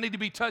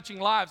touching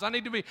lives. I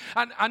need to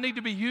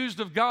be used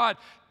of God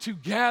to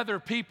gather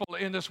people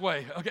in this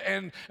way. Okay,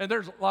 and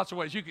there's lots of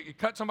ways. You can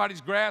cut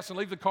somebody's grass and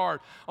leave the card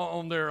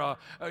on their on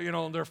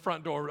their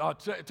front door.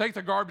 Take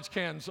the garbage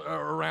cans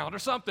around or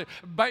something.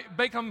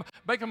 Bake them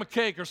a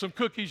cake or some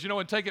cookies,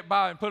 and take it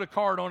by and put a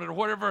card on it or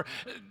whatever.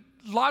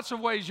 Lots of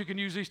ways you can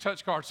use these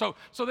touch cards. So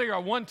there you are.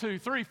 1, 2,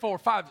 3, 4,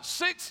 5,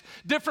 6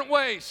 different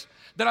ways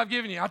that I've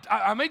given you.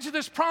 I made you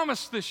this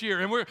promise this year,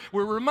 and we're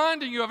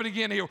reminding you of it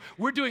again here.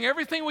 We're doing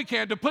everything we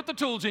can to put the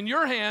tools in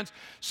your hands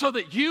so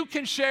that you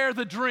can share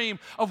the dream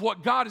of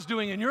what God is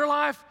doing in your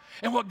life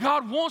and what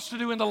God wants to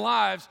do in the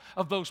lives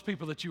of those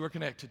people that you are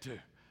connected to.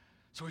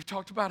 So we've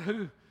talked about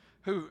who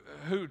to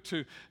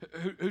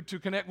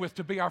connect with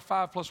to be our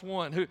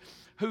 5+1,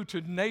 who to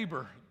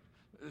neighbor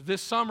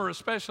this summer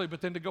especially, but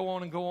then to go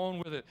on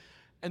with it,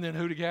 and then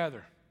who to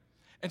gather.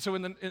 And so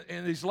in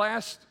these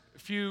last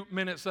few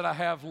minutes that I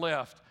have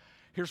left,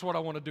 here's what I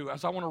want to do. I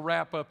want to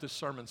wrap up this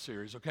sermon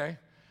series, okay?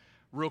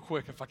 Real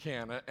quick if I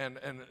can, and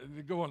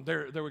go on.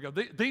 There we go.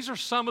 These are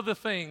some of the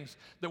things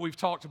that we've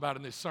talked about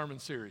in this sermon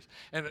series.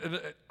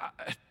 And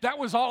that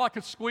was all I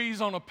could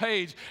squeeze on a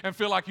page and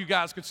feel like you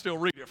guys could still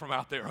read it from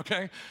out there,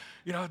 okay?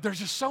 There's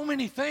just so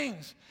many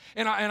things.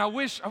 And I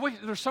wish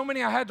there's so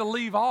many I had to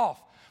leave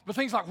off. But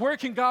things like, where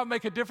can God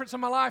make a difference in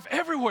my life?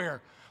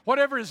 Everywhere.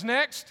 Whatever is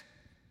next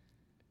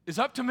is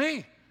up to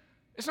me.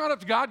 It's not up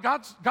to God.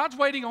 God's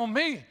waiting on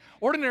me.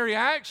 Ordinary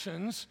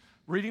actions,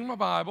 reading my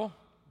Bible,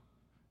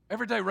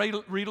 every day read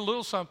a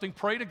little something,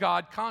 pray to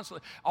God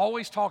constantly,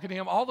 always talking to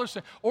Him, all those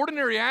things.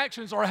 Ordinary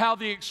actions are how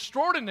the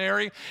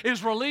extraordinary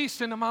is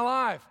released into my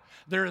life.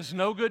 There is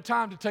no good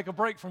time to take a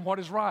break from what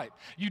is right.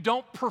 You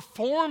don't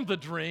perform the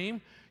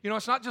dream.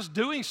 It's not just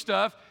doing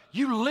stuff.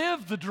 You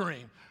live the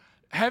dream.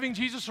 Having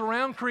Jesus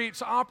around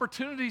creates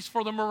opportunities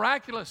for the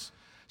miraculous.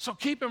 So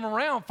keep Him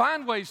around.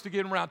 Find ways to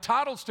get Him around.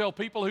 Titles tell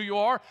people who you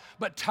are,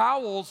 but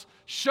towels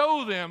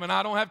show them. And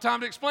I don't have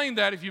time to explain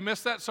that. If you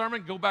missed that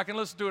sermon, go back and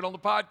listen to it on the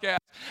podcast.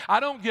 I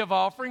don't give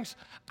offerings.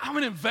 I'm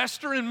an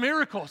investor in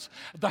miracles.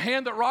 The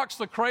hand that rocks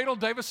the cradle,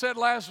 David said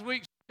last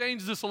week,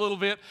 change this a little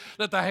bit,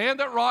 that the hand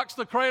that rocks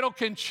the cradle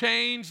can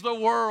change the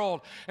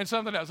world. And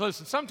something else.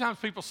 Listen, sometimes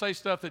people say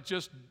stuff that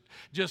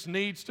just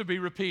needs to be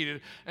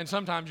repeated, and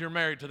sometimes you're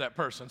married to that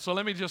person. So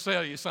let me just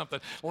tell you something.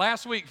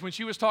 Last week, when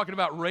she was talking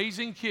about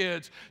raising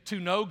kids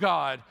to know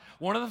God,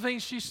 one of the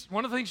things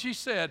she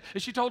said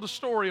is she told a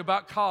story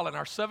about Colin,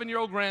 our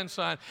 7-year-old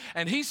grandson,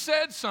 and he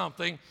said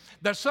something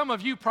that some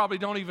of you probably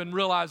don't even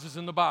realize is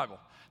in the Bible.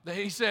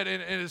 He said,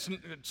 and it's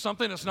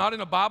something that's not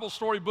in a Bible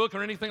story book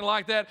or anything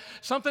like that,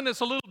 something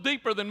that's a little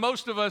deeper than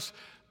most of us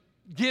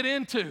get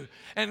into.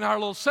 And our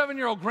little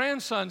 7-year-old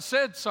grandson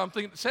said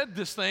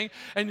this thing,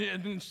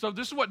 and so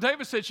this is what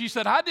David said. She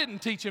said, I didn't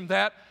teach him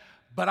that,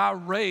 but I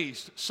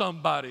raised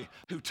somebody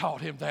who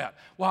taught him that.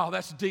 Wow,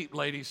 that's deep,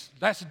 ladies.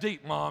 That's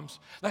deep, moms.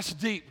 That's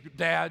deep,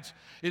 dads,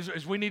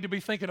 is we need to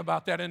be thinking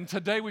about that. And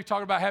today we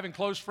talk about having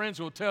close friends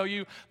who will tell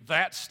you,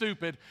 that's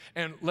stupid,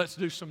 and let's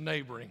do some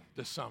neighboring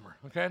this summer,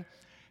 okay?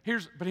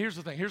 But here's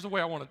the thing. Here's the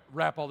way I want to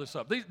wrap all this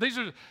up. These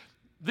are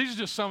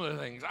just some of the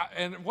things.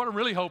 And what I'm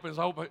really hoping is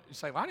I hope you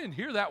say, well, I didn't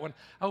hear that one.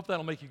 I hope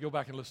that'll make you go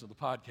back and listen to the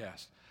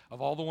podcast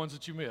of all the ones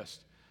that you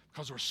missed,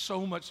 because there was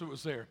so much that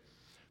was there.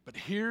 But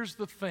here's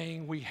the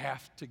thing we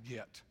have to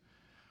get.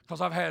 Because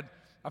I've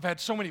had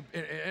so many,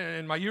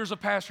 in my years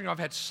of pastoring, I've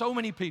had so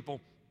many people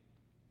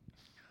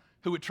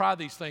who would try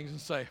these things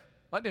and say,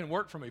 that didn't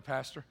work for me,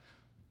 Pastor.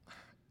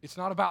 It's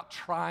not about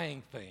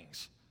trying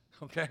things,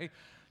 okay?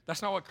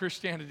 That's not what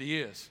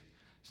Christianity is.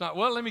 It's not,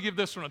 well, let me give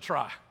this one a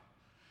try.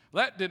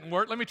 That didn't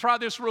work. Let me try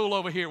this rule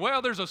over here.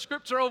 Well, there's a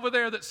scripture over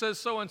there that says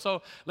so and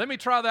so. Let me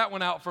try that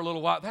one out for a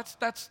little while.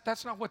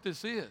 That's not what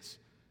this is.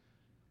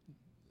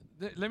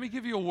 Let me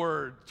give you a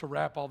word to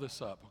wrap all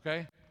this up,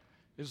 okay?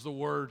 Is the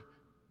word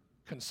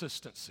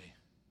consistency.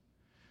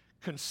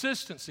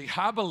 Consistency,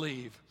 I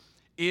believe,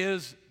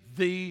 is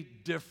the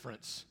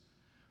difference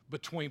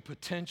between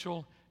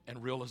potential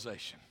and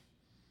realization.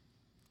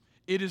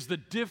 It is the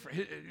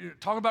difference.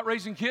 Talk about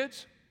raising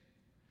kids.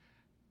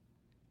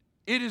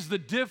 It is the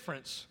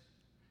difference,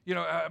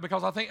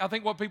 because I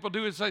think what people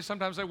do is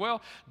sometimes say,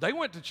 well, they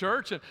went to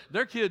church and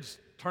their kids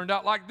turned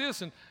out like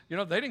this, and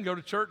they didn't go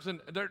to church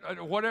and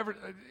whatever.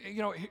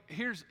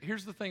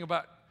 Here's the thing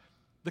about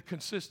the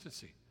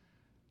consistency.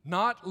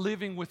 Not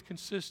living with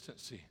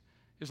consistency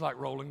is like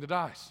rolling the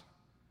dice.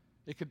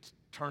 It could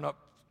turn up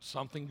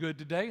something good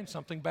today and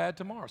something bad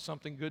tomorrow.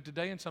 Something good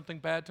today and something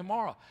bad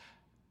tomorrow.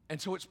 And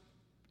so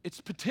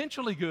it's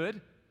potentially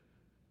good,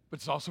 but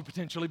it's also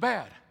potentially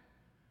bad.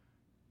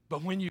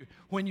 But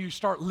when you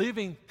start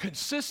living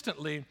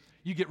consistently,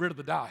 you get rid of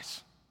the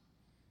dice.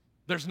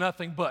 There's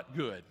nothing but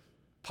good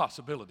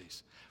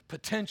possibilities.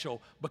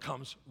 Potential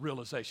becomes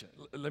realization.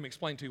 Let me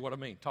explain to you what I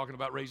mean, talking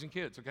about raising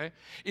kids, okay?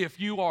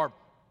 If you are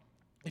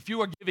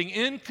giving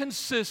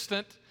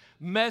inconsistent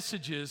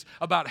messages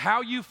about how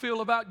you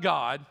feel about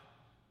God,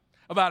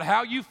 about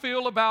how you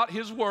feel about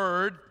His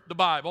Word, the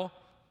Bible,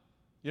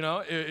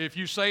 if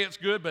you say it's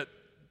good, but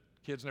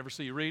kids never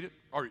see you read it,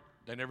 or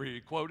they never hear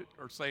you quote it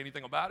or say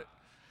anything about it.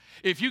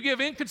 If you give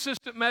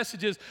inconsistent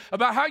messages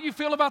about how you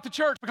feel about the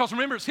church, because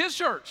remember, it's His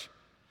church.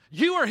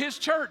 You are His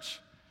church.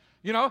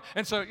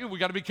 And so we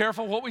got to be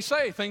careful what we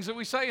say, things that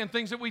we say and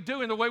things that we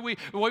do, and the way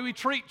we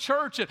treat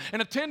church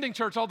and attending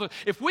church.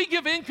 If we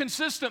give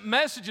inconsistent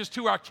messages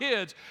to our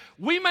kids,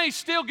 we may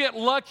still get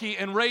lucky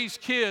and raise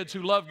kids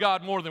who love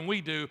God more than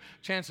we do.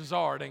 Chances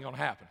are it ain't going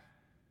to happen.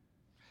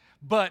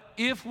 But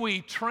if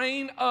we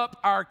train up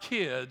our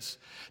kids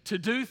to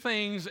do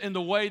things in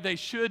the way they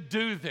should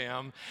do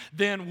them,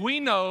 then we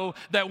know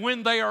that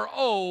when they are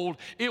old,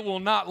 it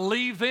will not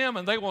leave them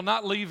and they will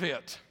not leave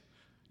it.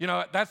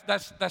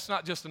 That's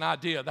not just an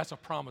idea. That's a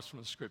promise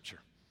from the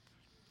Scripture.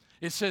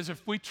 It says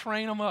if we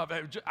train them up,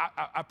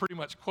 I pretty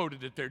much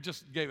quoted it there,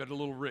 just gave it a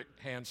little Rick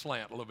hand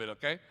slant a little bit,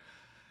 okay?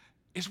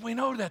 Is we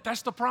know that.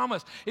 That's the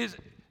promise.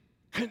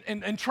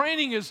 And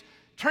training is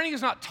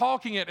not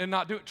talking it and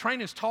not doing it.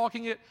 Training is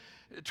talking it.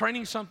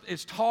 Training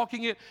is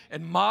talking it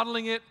and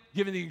modeling it,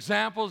 giving the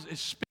examples,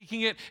 is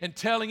speaking it and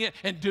telling it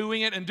and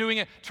doing it and doing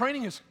it.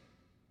 Training is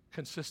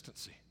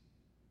consistency.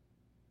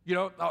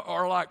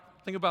 Or like,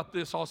 think about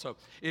this also.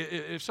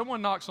 If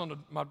someone knocks on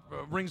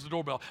rings the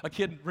doorbell, a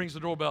kid rings the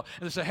doorbell,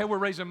 and they say, hey, we're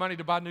raising money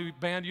to buy new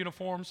band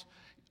uniforms,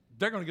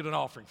 they're going to get an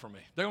offering from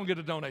me. They're going to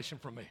get a donation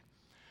from me.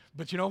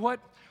 But you know what?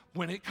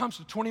 When it comes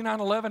to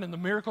 2911 and the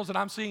miracles that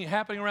I'm seeing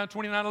happening around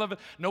 2911,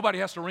 nobody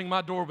has to ring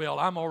my doorbell.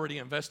 I'm already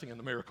investing in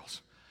the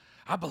miracles.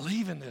 I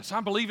believe in this. I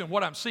believe in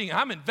what I'm seeing.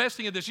 I'm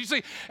investing in this. You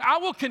see, I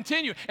will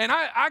continue. And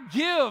I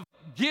give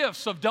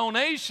gifts of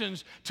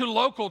donations to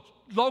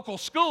local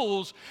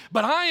schools,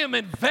 but I'm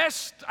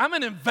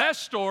an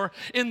investor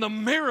in the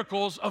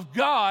miracles of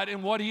God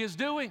and what He is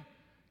doing.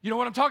 You know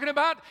what I'm talking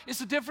about? It's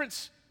the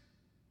difference.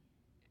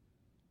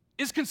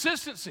 It's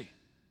consistency.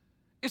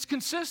 It's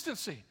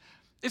consistency.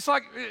 It's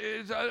like,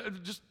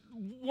 just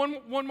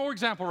one more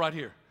example right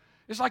here.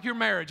 It's like your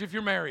marriage, if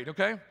you're married,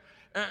 okay?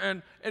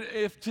 And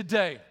if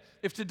today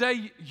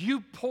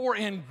you pour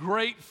in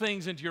great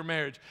things into your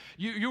marriage,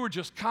 you were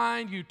just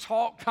kind, you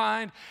talk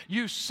kind,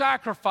 you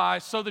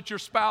sacrifice so that your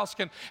spouse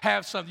can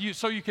have something,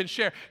 so you can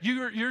share.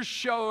 You're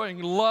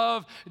showing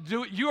love.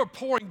 You are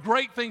pouring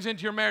great things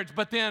into your marriage,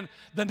 but then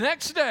the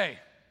next day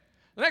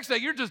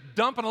you're just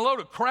dumping a load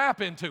of crap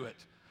into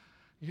it.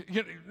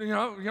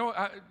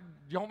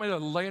 You want me to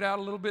lay it out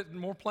a little bit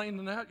more plain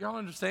than that? Y'all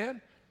understand?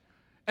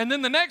 And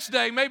then the next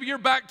day, maybe you're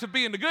back to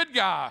being a good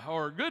guy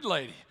or a good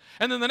lady.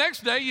 And then the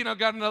next day,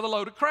 got another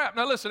load of crap.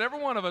 Now listen, every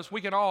one of us,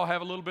 we can all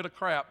have a little bit of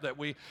crap that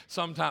we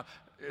sometimes,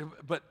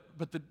 but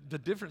the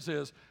difference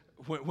is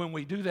when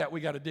we do that,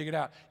 we got to dig it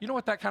out. You know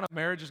what that kind of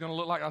marriage is going to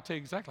look like? I'll tell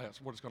you exactly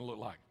what it's going to look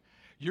like.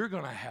 You're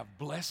going to have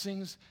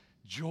blessings,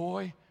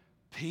 joy,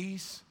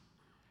 peace,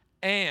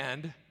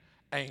 and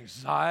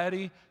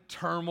anxiety,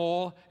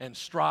 turmoil, and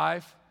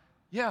strife.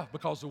 Yeah,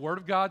 because the Word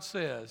of God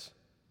says,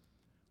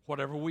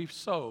 whatever we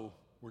sow,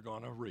 we're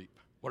going to reap.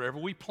 Whatever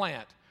we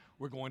plant,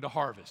 we're going to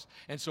harvest.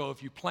 And so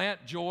if you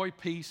plant joy,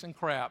 peace, and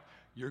crap,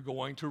 you're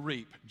going to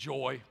reap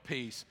joy,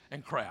 peace,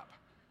 and crap.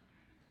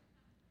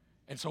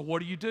 And so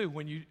what do you do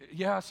when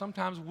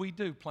sometimes we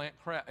do plant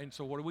crap. And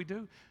so what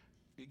do?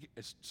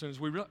 As soon as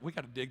we got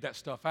to dig that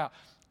stuff out.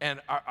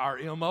 And our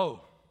MO,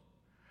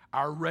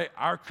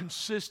 our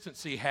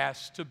consistency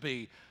has to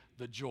be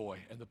the joy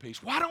and the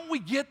peace. Why don't we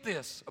get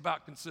this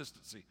about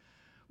consistency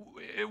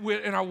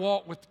in our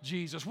walk with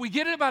Jesus? We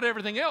get it about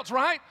everything else,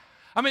 right?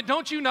 I mean,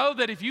 don't you know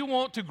that if you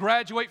want to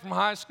graduate from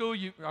high school,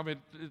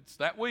 it's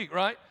that week,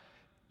 right?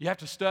 You have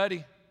to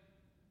study.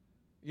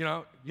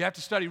 You have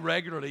to study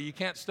regularly. You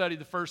can't study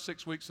the first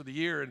 6 weeks of the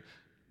year and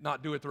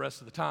not do it the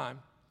rest of the time.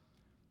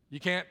 You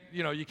can't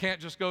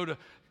just go to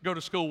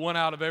school one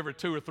out of every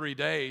 2 or 3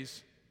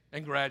 days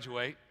and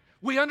graduate.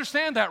 We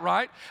understand that,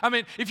 right? I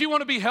mean, if you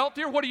want to be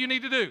healthier, what do you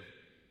need to do?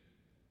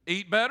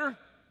 Eat better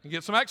and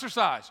get some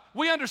exercise.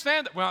 We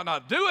understand that. Well,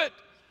 not do it,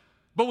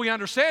 but we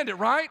understand it,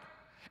 right?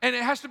 And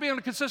it has to be on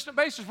a consistent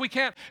basis. We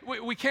can't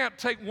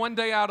take one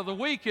day out of the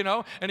week,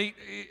 and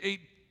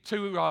eat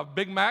 2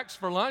 Big Macs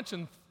for lunch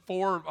and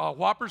 4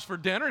 Whoppers for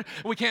dinner.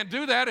 We can't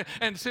do that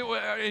and sit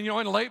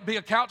and be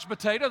a couch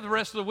potato the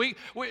rest of the week.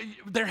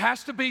 There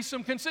has to be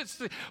some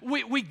consistency.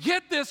 We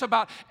get this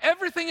about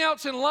everything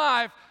else in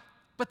life.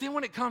 But then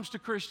when it comes to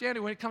Christianity,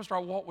 when it comes to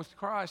our walk with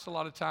Christ, a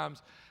lot of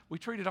times we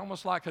treat it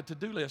almost like a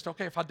to-do list.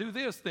 Okay, if I do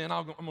this, then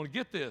I'm going to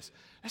get this.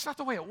 That's not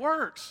the way it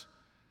works.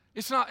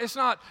 It's not.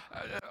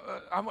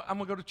 I'm going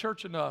to go to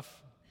church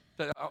enough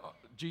that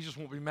Jesus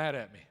won't be mad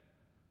at me.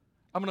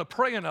 I'm going to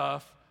pray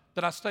enough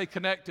that I stay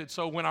connected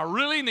so when I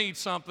really need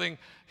something,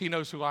 He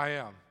knows who I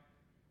am.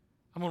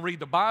 I'm going to read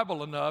the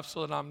Bible enough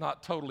so that I'm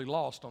not totally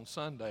lost on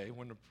Sunday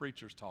when the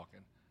preacher's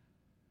talking.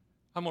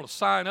 I'm going to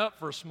sign up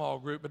for a small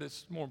group, but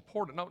it's more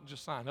important not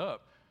just sign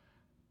up.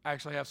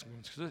 Actually have some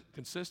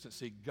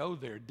consistency. Go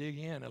there, dig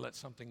in, and let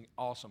something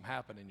awesome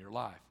happen in your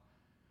life.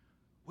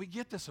 We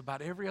get this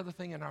about every other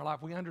thing in our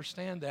life. We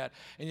understand that,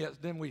 and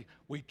yet then we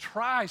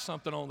try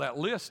something on that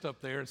list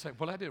up there and say,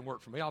 well, that didn't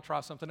work for me. I'll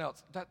try something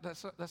else.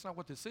 That's not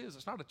what this is.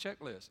 It's not a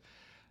checklist.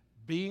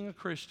 Being a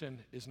Christian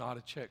is not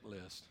a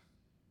checklist.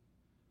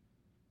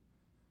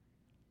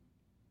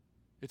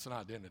 It's an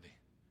identity.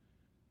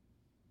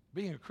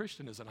 Being a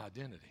Christian is an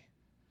identity.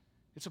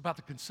 It's about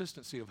the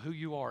consistency of who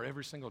you are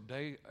every single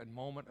day and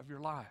moment of your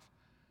life.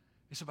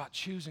 It's about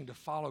choosing to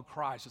follow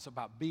Christ. It's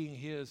about being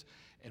His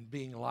and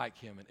being like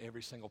Him in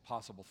every single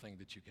possible thing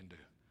that you can do.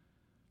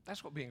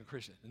 That's what being a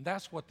Christian, and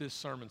that's what this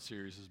sermon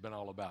series has been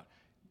all about.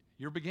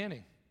 You're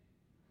beginning,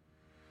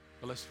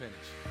 but let's finish.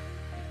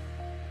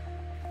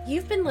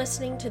 You've been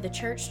listening to the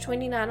Church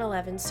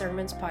 2911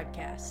 Sermons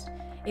podcast.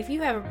 If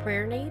you have a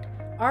prayer need,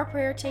 our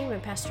prayer team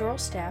and pastoral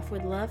staff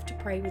would love to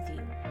pray with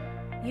you.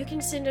 You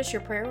can send us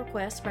your prayer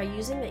requests by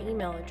using the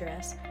email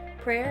address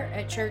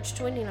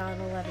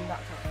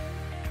prayer@church2911.com.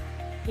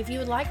 If you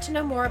would like to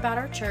know more about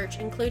our church,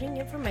 including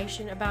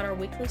information about our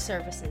weekly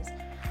services,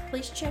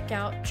 please check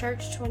out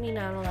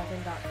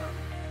church2911.com.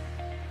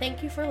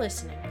 Thank you for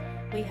listening.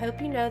 We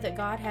hope you know that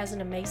God has an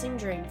amazing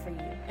dream for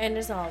you, and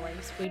as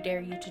always, we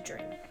dare you to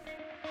dream.